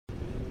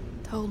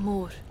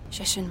Talmor,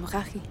 Shishin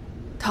Marachi.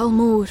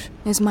 Talmor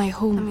is my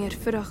home.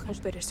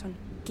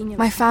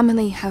 My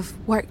family have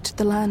worked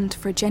the land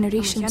for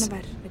generations.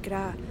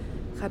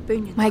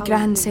 My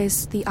gran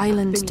says the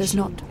island does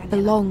not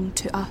belong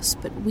to us,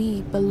 but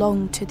we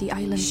belong to the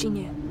island.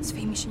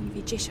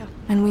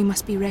 And we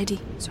must be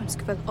ready,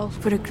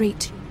 for a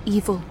great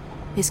evil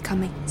is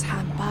coming,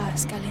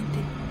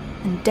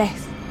 and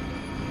death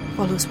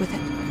follows with it.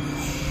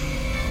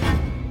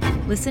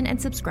 Listen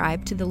and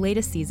subscribe to the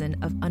latest season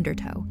of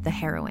Undertow, The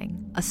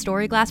Harrowing, a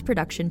Storyglass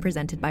production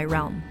presented by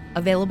Realm,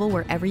 available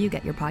wherever you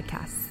get your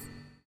podcasts.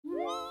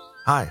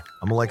 Hi,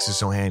 I'm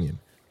Alexis Ohanian.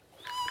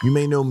 You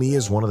may know me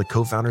as one of the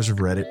co-founders of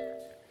Reddit,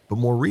 but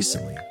more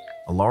recently,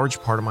 a large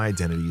part of my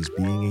identity is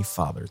being a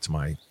father to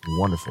my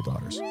wonderful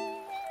daughters.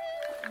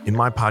 In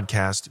my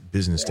podcast,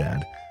 Business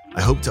Dad,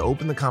 I hope to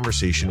open the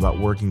conversation about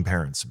working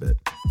parents a bit.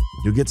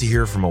 You'll get to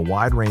hear from a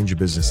wide range of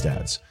business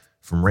dads,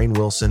 from Rainn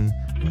Wilson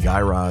and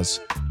Guy Raz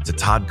to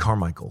Todd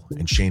Carmichael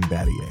and Shane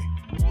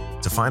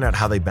Battier, to find out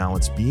how they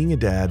balance being a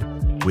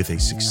dad with a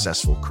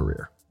successful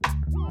career.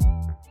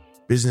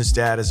 Business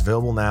Dad is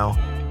available now,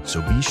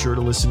 so be sure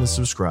to listen and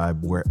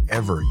subscribe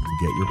wherever you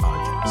get your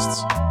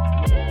podcasts.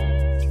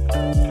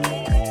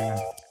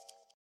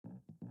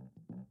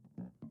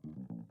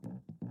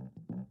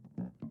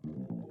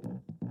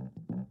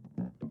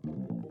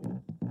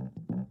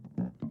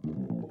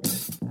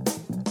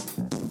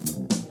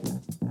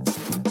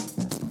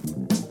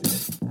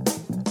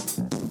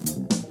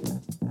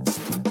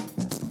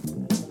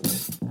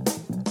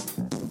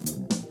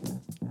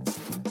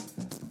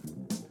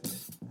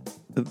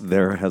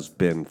 There has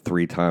been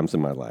 3 times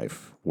in my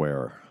life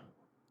where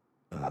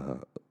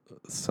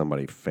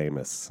somebody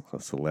famous, a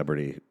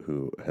celebrity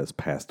who has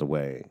passed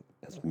away,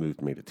 has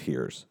moved me to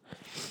tears.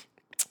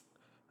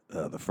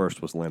 The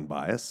first was Len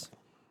Bias.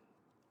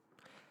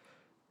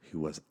 He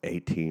was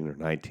 18 or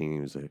 19.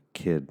 He was a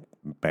kid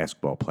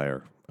basketball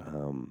player.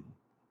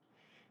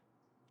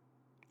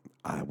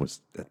 I was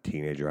a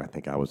teenager. I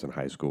think I was in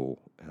high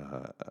school.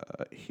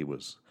 He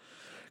was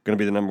going to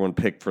be the number 1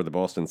 pick for the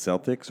Boston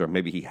Celtics, or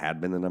maybe he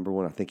had been the number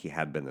 1. I think he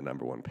had been the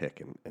number 1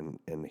 pick,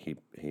 and he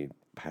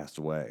passed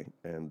away.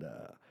 And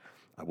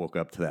I woke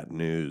up to that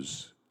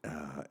news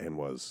and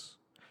was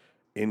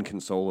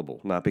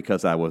inconsolable. Not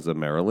because I was a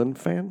Maryland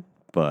fan,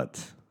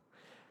 but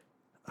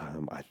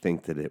I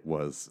think that it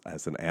was,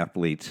 as an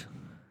athlete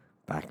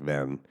back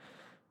then,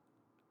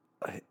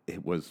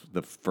 it was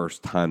the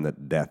first time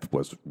that death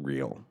was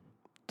real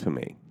to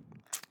me.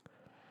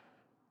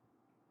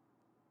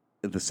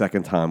 The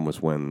second time was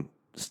when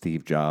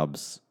Steve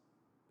Jobs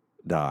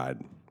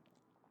died,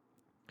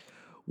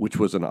 which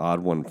was an odd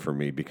one for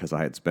me because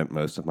I had spent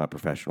most of my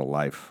professional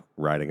life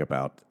writing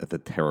about the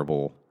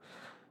terrible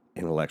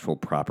intellectual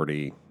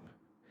property,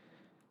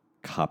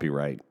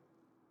 copyright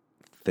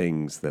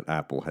things that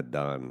Apple had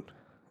done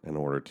in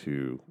order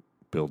to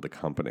build the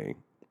company.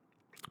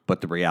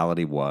 But the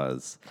reality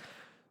was,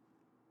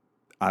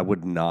 I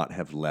would not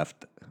have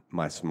left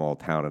my small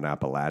town in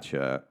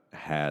Appalachia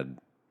had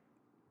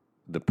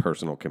the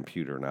personal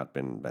computer not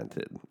been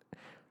invented.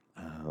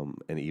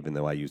 And even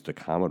though I used a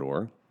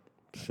Commodore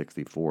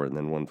 64 and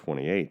then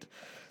 128,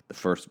 the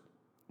first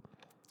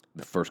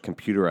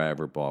computer I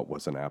ever bought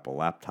was an Apple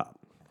laptop.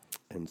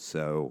 And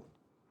so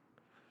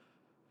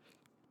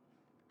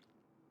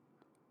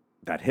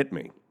that hit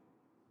me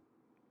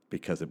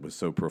because it was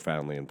so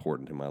profoundly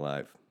important in my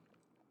life.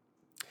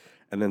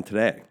 And then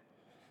today,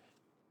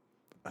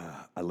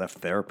 I left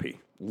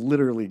therapy,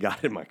 literally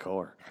got in my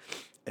car,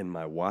 and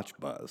my watch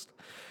buzzed.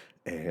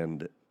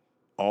 And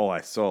all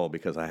I saw,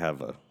 because I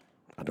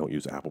don't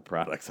use Apple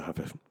products, I have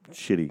a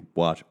shitty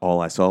watch,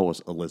 all I saw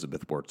was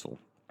Elizabeth Wurtzel.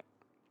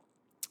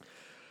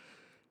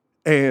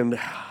 And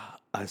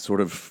I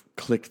sort of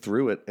clicked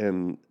through it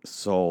and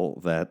saw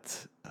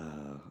that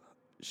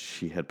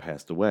she had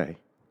passed away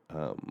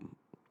from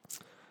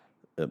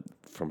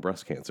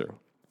breast cancer.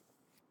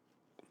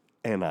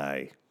 And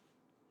I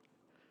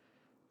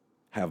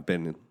have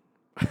been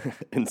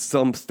in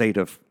some state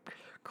of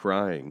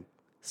crying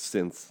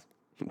since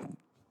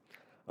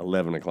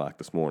 11 o'clock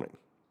this morning.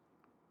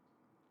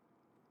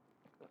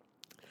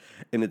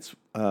 And it's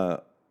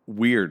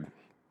weird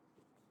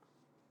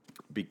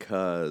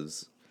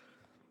because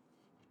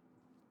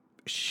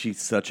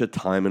she's such a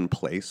time and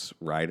place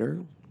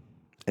writer.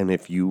 And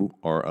if you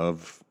are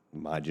of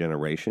my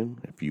generation,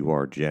 if you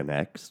are Gen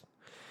X,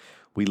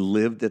 we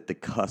lived at the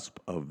cusp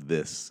of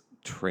this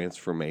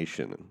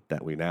transformation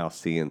that we now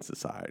see in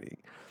society,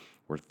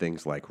 where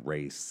things like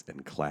race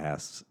and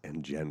class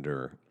and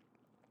gender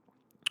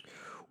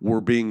were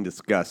being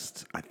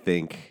discussed, I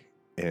think,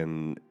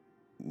 in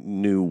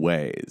new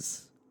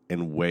ways,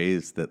 in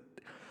ways that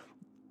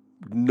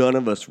none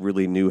of us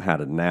really knew how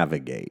to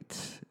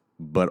navigate,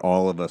 but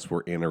all of us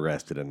were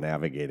interested in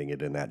navigating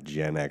it in that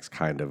Gen X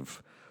kind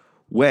of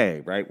way,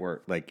 right?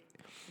 Where, like,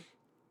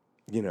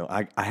 you know,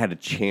 I had a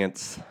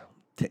chance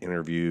to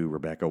interview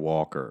Rebecca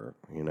Walker,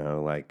 you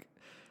know, like,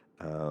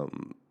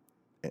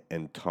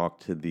 and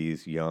talk to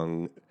these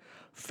young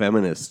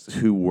feminists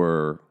who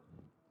were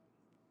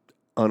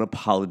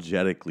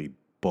unapologetically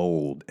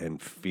bold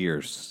and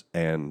fierce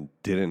and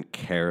didn't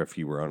care if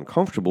you were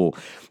uncomfortable.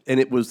 And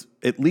it was,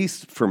 at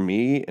least for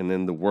me and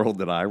in the world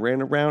that I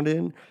ran around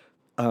in,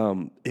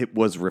 it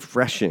was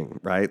refreshing,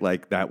 right?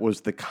 Like that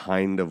was the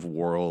kind of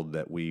world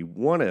that we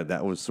wanted.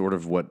 That was sort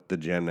of what the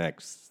Gen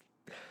X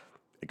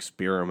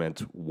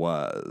experiment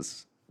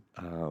was.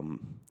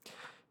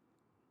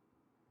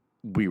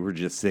 We were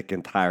just sick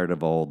and tired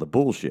of all the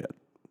bullshit.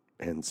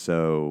 And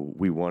so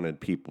we wanted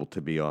people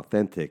to be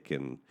authentic.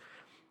 And,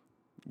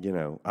 you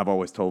know, I've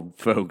always told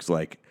folks,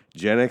 like,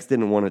 Gen X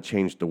didn't want to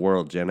change the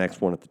world. Gen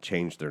X wanted to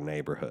change their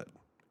neighborhood.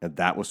 And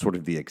that was sort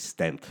of the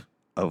extent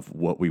of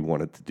what we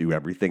wanted to do.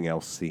 Everything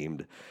else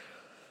seemed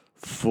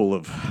full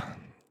of,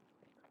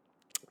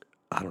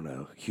 I don't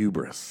know,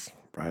 hubris,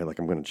 right? Like,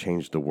 I'm going to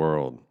change the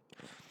world.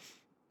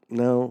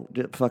 No,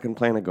 just fucking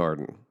plant a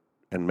garden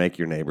and make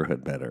your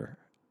neighborhood better.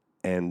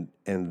 And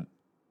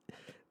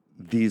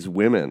these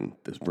women,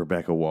 this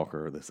Rebecca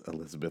Walker, this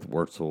Elizabeth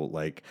Wurtzel,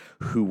 like,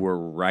 who were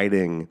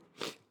writing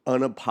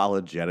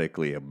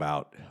unapologetically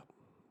about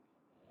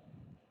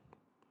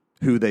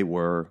who they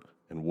were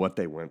and what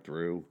they went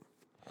through,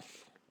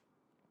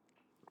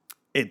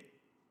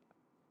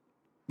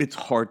 it's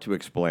hard to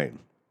explain.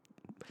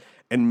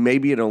 And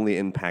maybe it only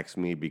impacts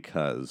me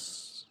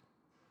because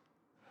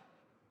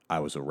I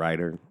was a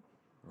writer,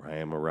 or I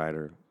am a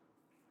writer.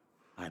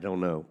 I don't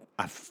know.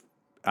 I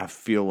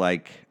feel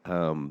like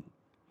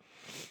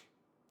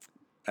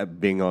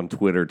being on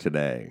Twitter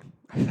today,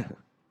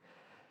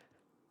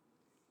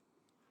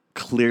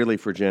 clearly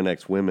for Gen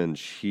X women,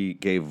 she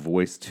gave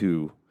voice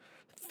to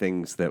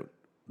things that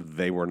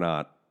they were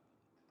not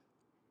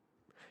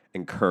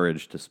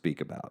encouraged to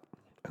speak about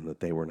and that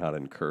they were not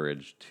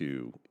encouraged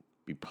to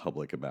be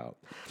public about.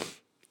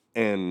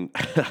 And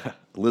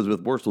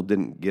Elizabeth Wurtzel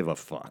didn't give a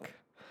fuck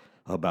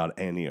about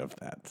any of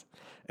that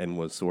and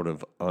was sort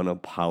of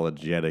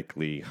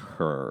unapologetically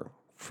her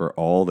for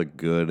all the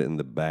good and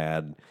the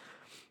bad.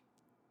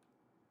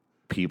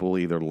 People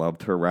either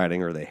loved her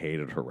writing or they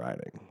hated her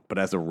writing. But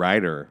as a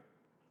writer,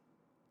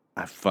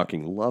 I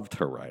fucking loved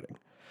her writing.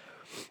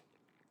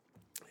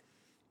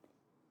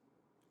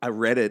 I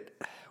read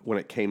it when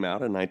it came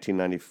out in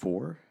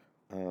 1994.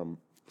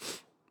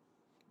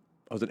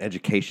 I was an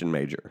education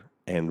major,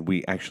 and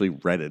we actually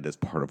read it as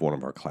part of one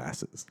of our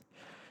classes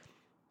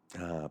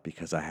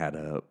because I had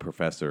a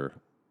professor,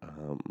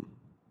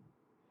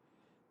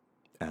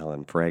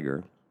 Alan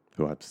Prager,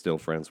 who I'm still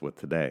friends with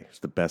today. He's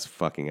the best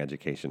fucking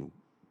education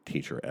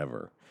teacher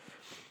ever.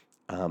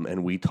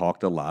 And we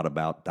talked a lot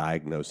about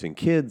diagnosing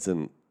kids,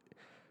 and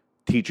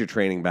teacher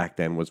training back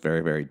then was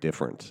very, very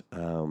different.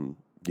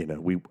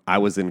 I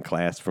was in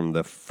class from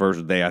the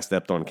first day I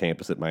stepped on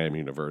campus at Miami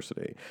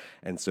University.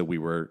 And so we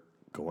were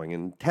going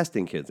and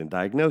testing kids and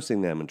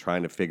diagnosing them and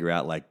trying to figure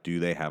out, like, do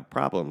they have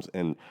problems?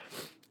 And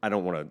I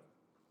don't want to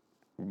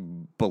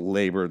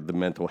belabor the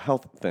mental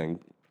health thing,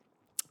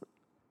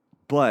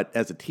 but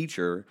as a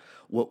teacher,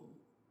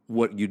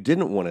 what you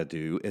didn't want to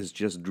do is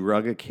just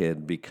drug a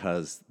kid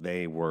because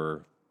they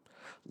were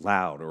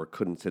loud or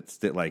couldn't sit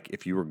still. Like,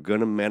 if you were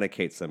going to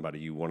medicate somebody,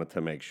 you wanted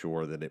to make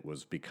sure that it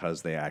was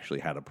because they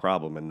actually had a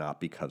problem and not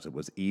because it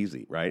was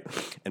easy, right?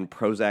 And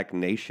Prozac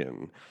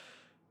Nation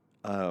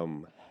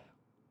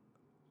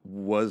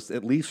was,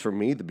 at least for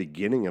me, the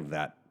beginning of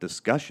that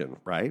discussion,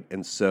 right?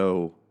 And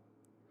so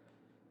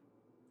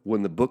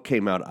when the book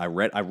came out, I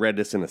read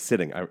this in a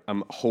sitting.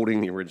 I'm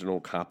holding the original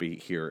copy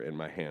here in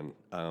my hand.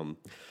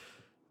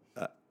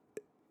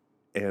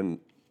 And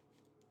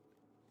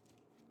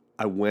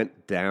I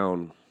went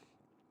down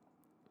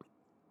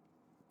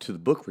to the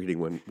book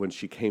reading when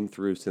she came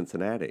through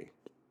Cincinnati,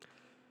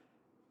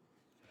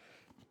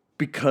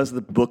 because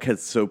the book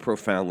has so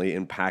profoundly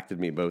impacted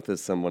me, both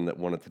as someone that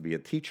wanted to be a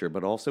teacher,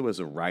 but also as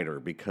a writer,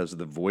 because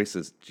the voice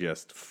is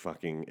just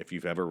fucking, if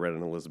you've ever read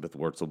an Elizabeth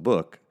Wurtzel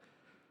book,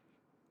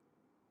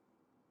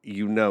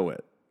 you know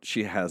it.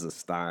 She has a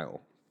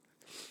style.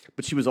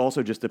 But she was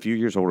also just a few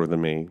years older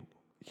than me.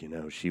 You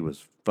know, she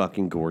was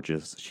fucking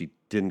gorgeous. She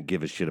didn't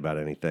give a shit about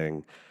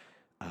anything,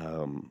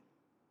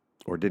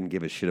 or didn't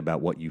give a shit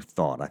about what you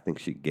thought. I think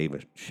she gave a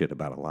shit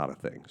about a lot of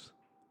things.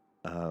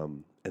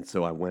 And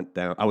so I went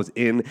down.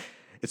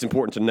 It's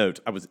important to note,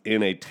 I was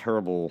in a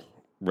terrible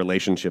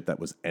relationship that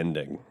was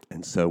ending.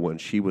 And so when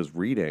she was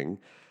reading,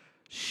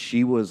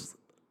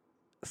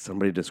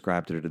 somebody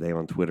described her today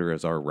on Twitter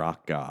as our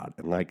rock god.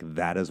 And, like,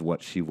 that is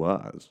what she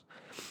was.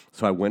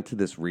 So I went to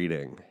this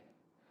reading.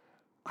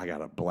 I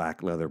got a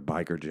black leather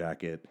biker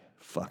jacket,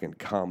 fucking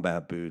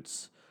combat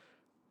boots,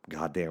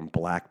 goddamn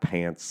black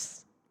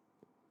pants,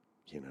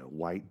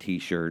 white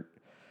T-shirt.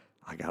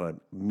 I got a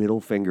middle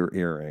finger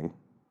earring.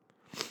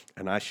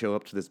 And I show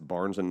up to this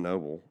Barnes &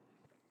 Noble.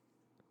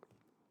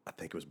 I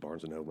think it was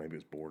Barnes & Noble, maybe it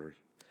was Borders.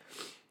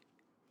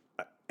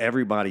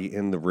 Everybody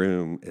in the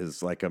room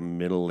is like a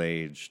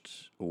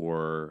middle-aged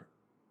or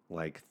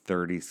like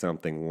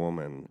 30-something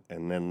woman.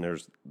 And then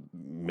there's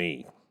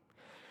me.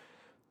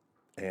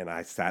 And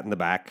I sat in the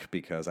back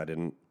because I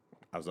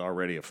was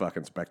already a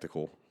fucking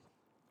spectacle.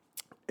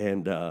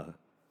 And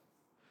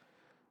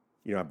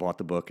I bought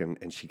the book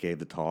and she gave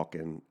the talk.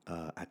 And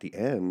at the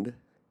end,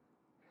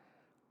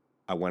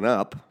 I went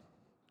up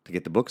to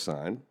get the book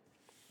signed.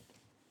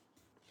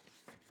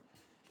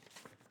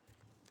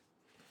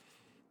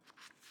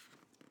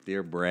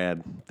 Dear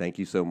Brad, thank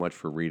you so much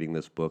for reading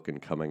this book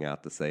and coming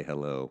out to say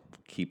hello.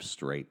 Keep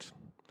straight.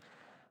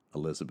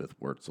 Elizabeth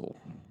Wurtzel.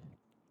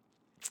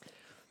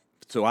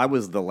 So I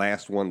was the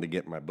last one to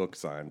get my book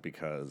signed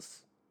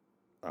because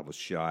I was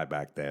shy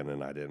back then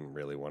and I didn't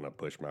really want to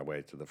push my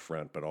way to the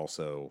front, but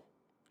also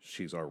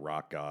she's our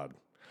rock god.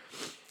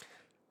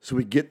 So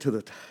we get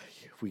to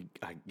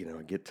I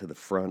get to the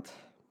front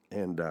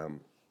and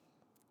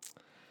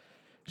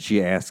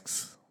she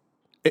asks,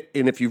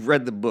 and if you've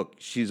read the book,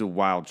 she's a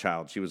wild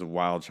child. She was a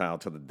wild child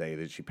till the day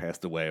that she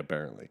passed away,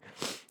 apparently.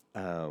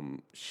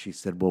 She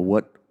said, well,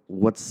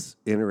 what's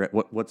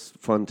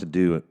fun to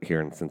do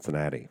here in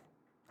Cincinnati?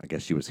 I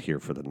guess she was here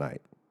for the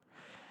night.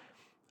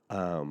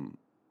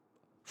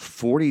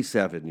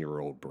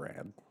 47-year-old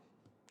Brad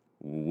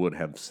would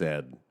have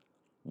said,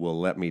 well,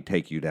 let me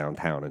take you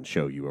downtown and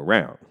show you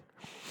around.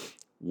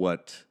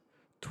 What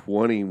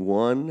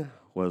 21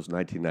 was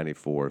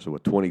 1994, so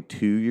what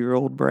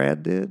 22-year-old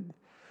Brad did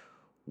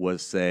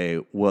was say,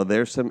 well,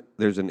 there's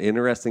an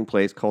interesting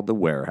place called the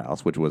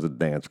Warehouse, which was a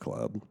dance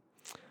club,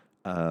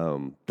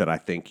 that I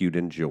think you'd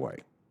enjoy.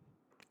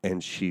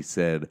 And she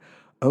said,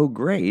 oh,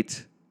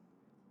 great.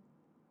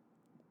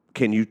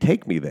 Can you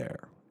take me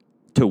there?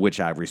 To which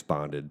I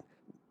responded,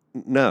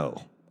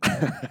 no.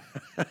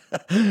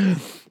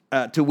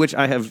 To which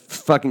I have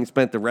fucking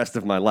spent the rest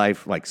of my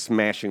life like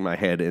smashing my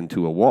head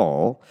into a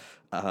wall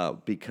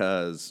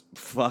because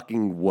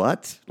fucking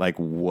what? Like,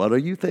 what are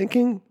you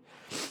thinking?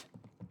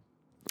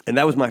 And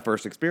that was my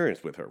first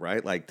experience with her,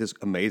 right? Like this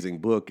amazing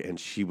book, and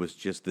she was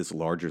just this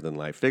larger than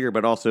life figure,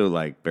 but also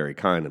like very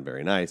kind and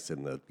very nice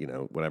in the,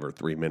 whatever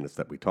 3 minutes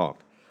that we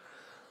talked.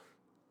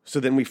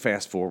 So then we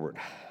fast forward.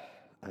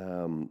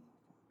 I'm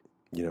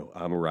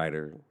a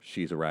writer.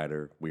 She's a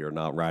writer. We are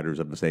not writers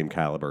of the same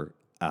caliber,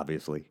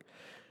 obviously.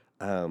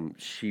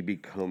 She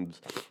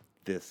becomes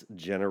this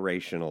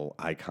generational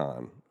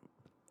icon.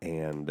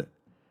 And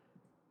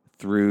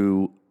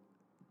through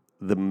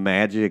the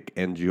magic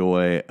and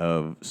joy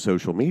of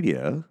social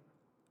media,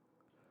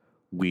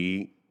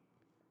 we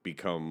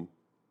become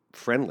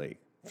friendly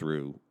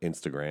through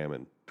Instagram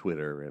and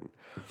Twitter and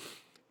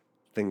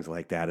things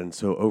like that. And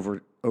so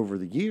over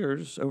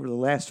the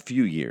last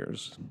few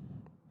years,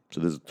 so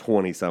this is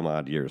 20 some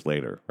odd years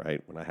later,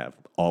 right, when I have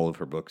all of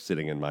her books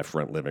sitting in my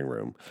front living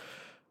room,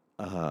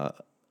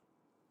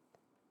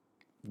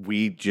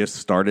 we just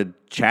started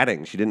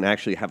chatting. She didn't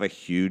actually have a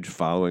huge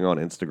following on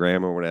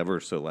Instagram or whatever,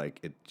 so like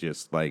it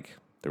just like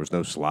there was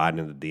no sliding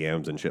into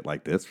DMs and shit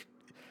like this.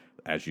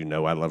 As you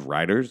know, I love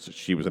writers.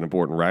 She was an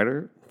important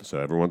writer, so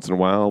every once in a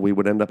while we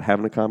would end up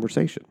having a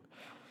conversation.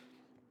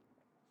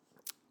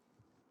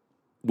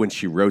 When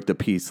she wrote the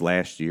piece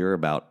last year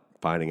about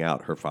finding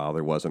out her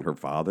father wasn't her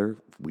father,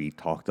 we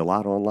talked a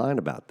lot online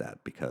about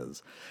that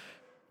because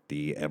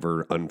the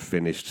ever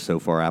unfinished So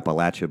Far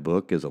Appalachia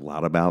book is a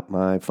lot about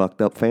my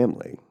fucked up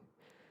family.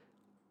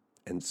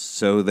 And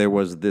so there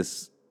was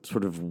this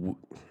sort of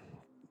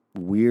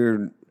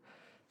weird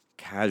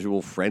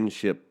casual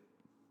friendship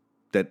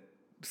that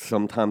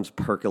sometimes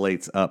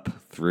percolates up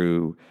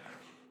through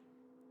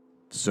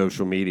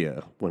social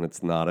media when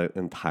it's not an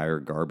entire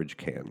garbage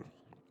can.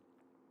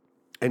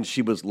 And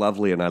she was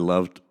lovely, and I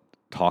loved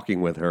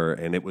talking with her,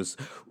 and it was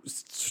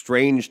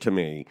strange to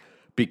me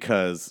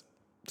because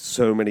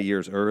so many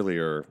years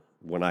earlier,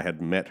 when I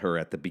had met her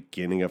at the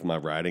beginning of my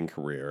writing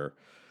career,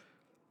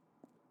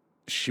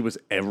 she was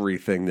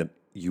everything that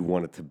you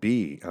wanted to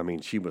be. I mean,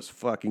 she was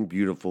fucking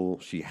beautiful.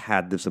 She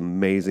had this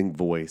amazing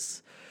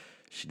voice.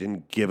 She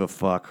didn't give a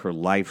fuck. Her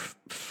life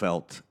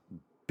felt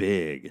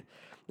big.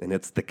 And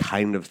it's the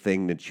kind of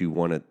thing that you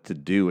wanted to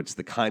do. It's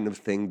the kind of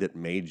thing that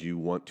made you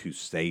want to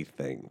say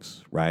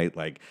things, right?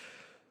 Like,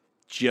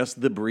 just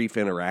the brief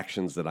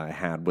interactions that I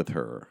had with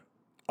her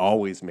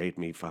always made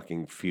me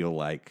fucking feel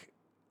like,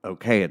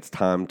 okay, it's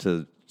time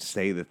to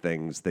say the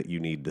things that you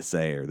need to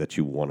say or that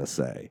you want to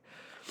say.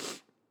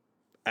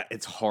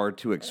 It's hard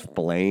to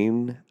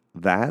explain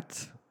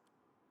that.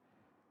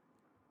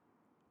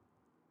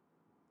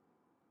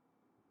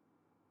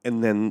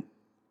 And then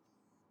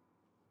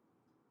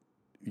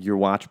your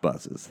watch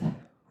buzzes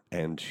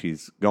and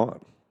she's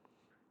gone.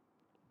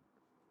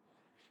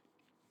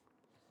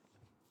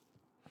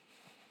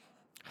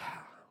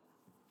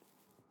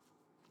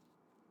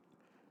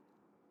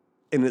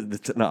 And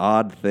it's an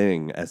odd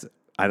thing, as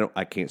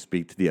I can't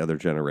speak to the other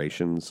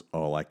generations.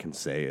 All I can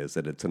say is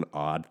that it's an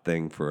odd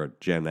thing for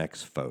Gen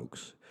X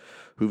folks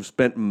who've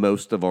spent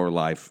most of our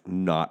life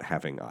not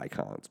having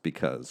icons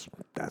because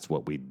that's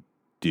what we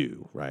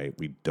do, right?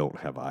 We don't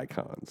have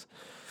icons.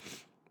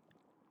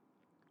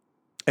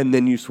 And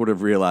then you sort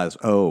of realize,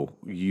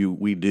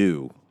 we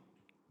do.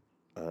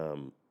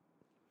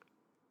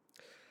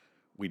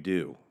 We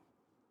do.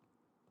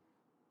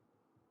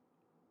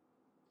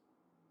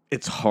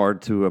 It's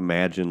hard to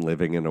imagine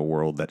living in a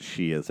world that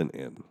she isn't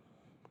in.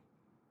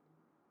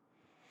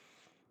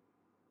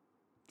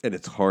 And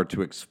it's hard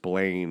to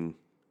explain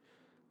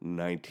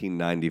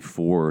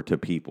 1994 to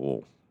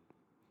people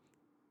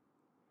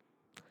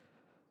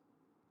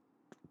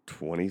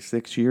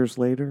 26 years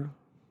later,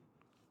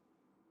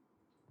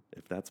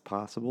 if that's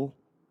possible,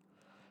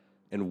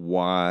 and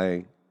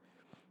why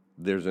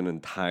there's an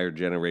entire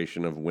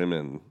generation of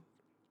women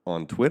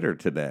on Twitter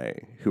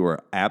today who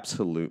are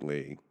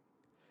absolutely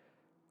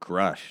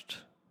crushed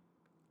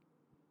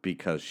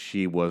because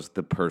she was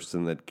the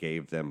person that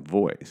gave them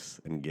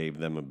voice and gave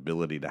them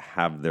ability to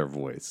have their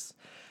voice.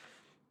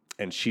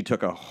 And she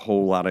took a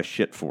whole lot of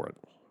shit for it.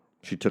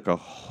 She took a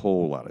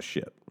whole lot of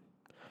shit.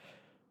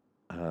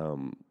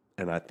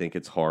 And I think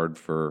it's hard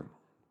for,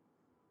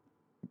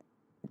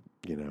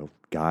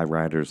 guy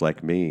writers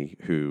like me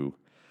who,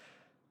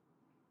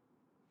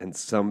 in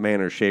some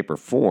manner, shape, or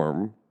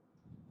form,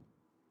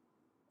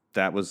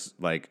 that was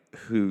like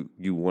who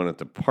you wanted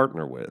to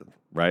partner with,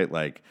 right?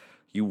 Like,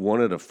 you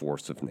wanted a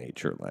force of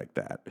nature like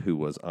that who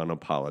was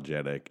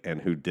unapologetic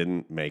and who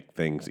didn't make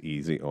things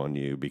easy on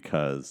you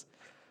because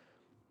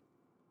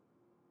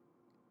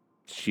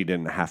she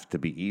didn't have to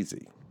be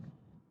easy,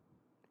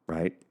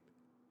 right?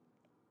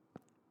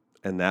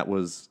 And that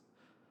was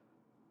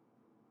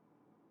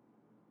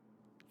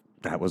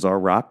our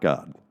rock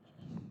god.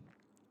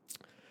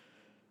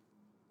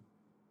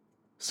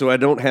 So I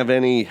don't have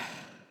any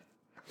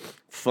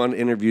fun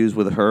interviews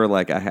with her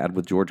like I had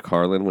with George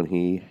Carlin when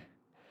he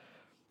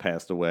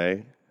passed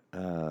away.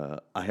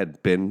 I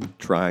had been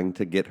trying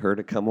to get her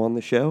to come on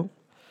the show.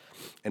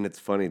 And it's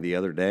funny, the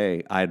other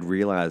day, I had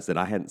realized that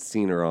I hadn't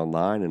seen her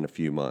online in a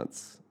few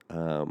months,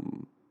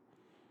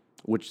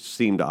 which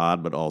seemed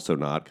odd, but also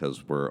not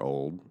because we're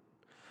old.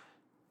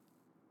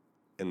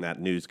 And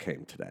that news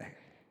came today.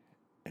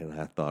 And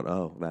I thought,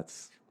 oh,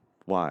 that's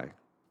why,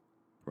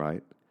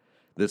 right?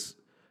 This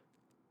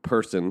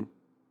person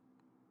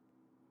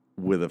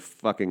with a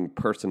fucking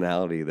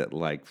personality that,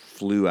 like,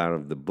 flew out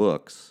of the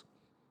books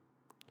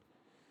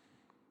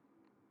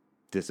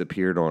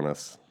disappeared on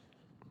us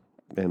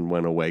and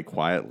went away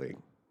quietly.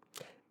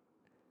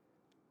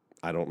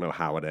 I don't know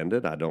how it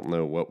ended. I don't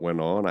know what went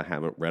on. I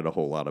haven't read a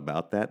whole lot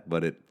about that,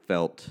 but it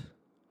felt...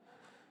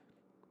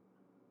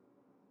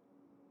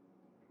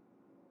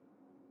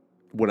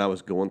 When I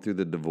was going through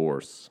the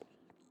divorce,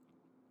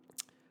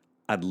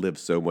 I'd lived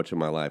so much of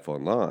my life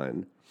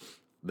online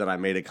that I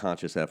made a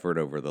conscious effort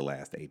over the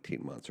last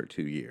 18 months or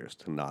 2 years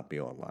to not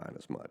be online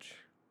as much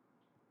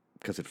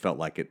because it felt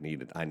like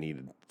I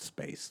needed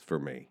space for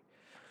me.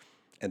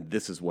 And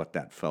this is what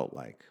that felt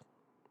like,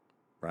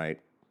 right?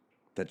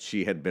 That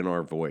she had been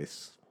our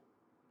voice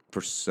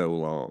for so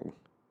long.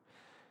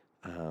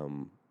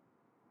 And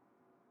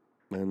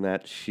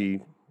that she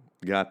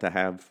got to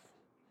have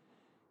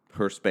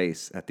her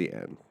space at the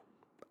end.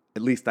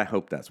 At least I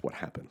hope that's what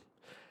happened.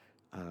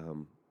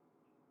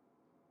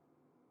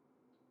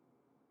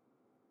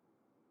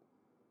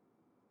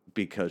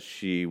 Because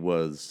she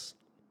was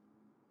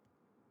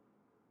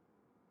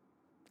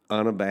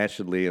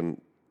unabashedly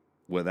and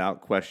without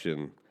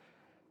question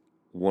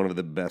one of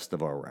the best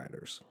of our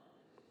writers.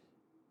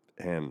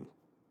 And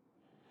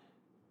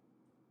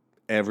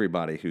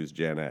everybody who's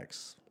Gen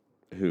X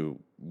who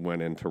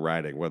went into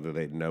writing, whether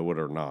they know it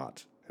or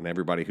not, and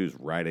everybody who's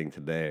writing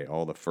today,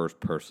 all the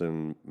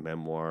first-person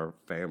memoir,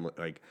 family,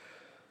 like,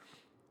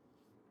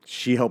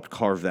 she helped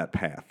carve that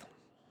path.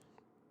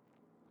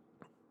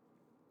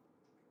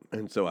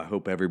 And so I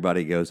hope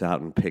everybody goes out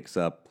and picks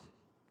up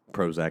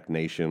Prozac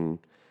Nation,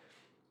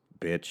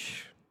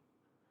 Bitch,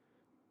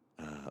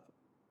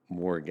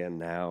 More Again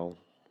Now,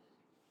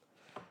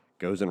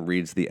 goes and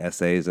reads the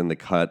essays in the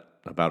Cut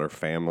about her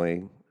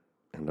family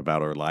and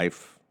about her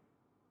life,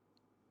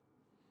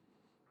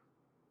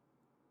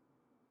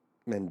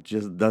 and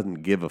just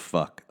doesn't give a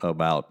fuck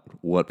about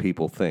what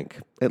people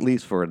think, at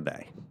least for a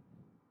day.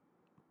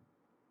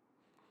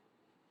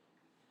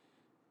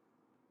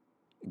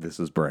 This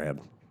is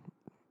Brad.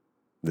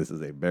 This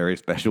is a very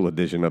special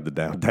edition of the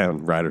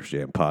Downtown Writers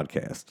Jam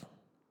podcast.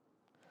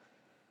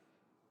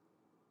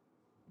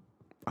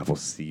 I will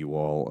see you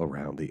all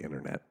around the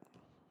internet.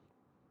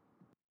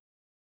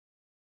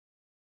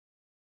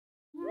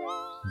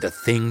 The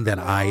thing that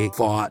I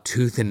fought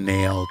tooth and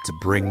nail to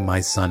bring my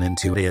son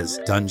into is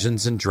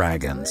Dungeons and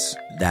Dragons.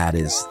 That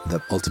is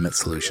the ultimate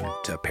solution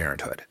to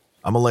parenthood.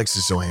 I'm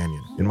Alexis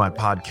Ohanian. In my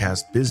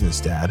podcast, Business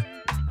Dad,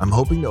 I'm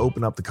hoping to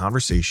open up the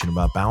conversation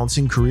about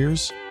balancing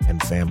careers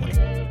and family.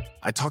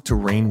 I talked to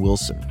Rainn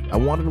Wilson. I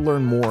wanted to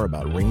learn more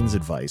about Rainn's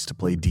advice to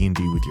play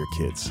D&D with your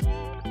kids.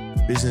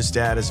 Business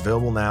Dad is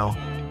available now,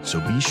 so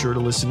be sure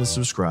to listen and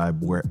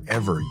subscribe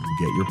wherever you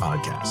get your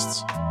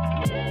podcasts.